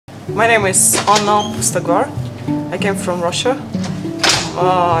My name is Anna Pustogvar. I came from Russia.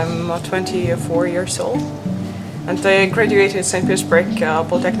 I'm 24 years old and I graduated at St. Petersburg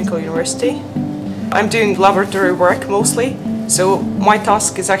Polytechnical University. I'm doing laboratory work mostly, so my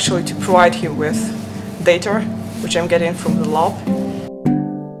task is actually to provide you with data which I'm getting from the lab.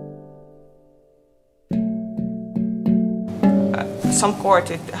 Some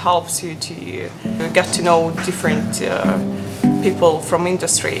part it helps you to get to know different people from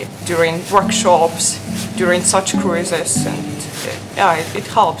industry during workshops, during such cruises, and yeah, it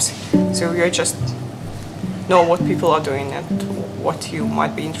helps. So you just know what people are doing and what you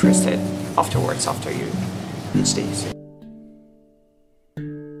might be interested afterwards after your PhD.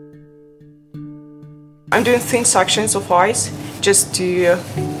 I'm doing thin sections of ice just to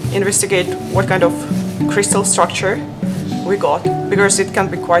investigate what kind of crystal structure we got, because it can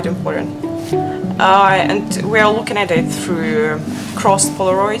be quite important. And we are looking at it through crossed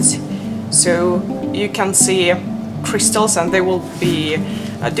Polaroids, so you can see crystals and they will be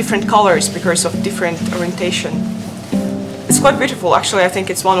different colors because of different orientation. It's quite beautiful, actually. I think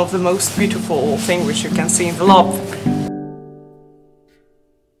it's one of the most beautiful things which you can see in the lab.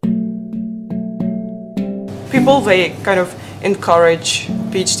 People, they kind of encourage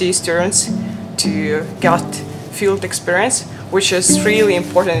PhD students to get field experience, which is really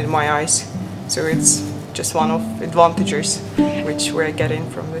important in my eyes. So it's just one of the advantages which we're getting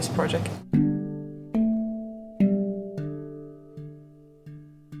from this project.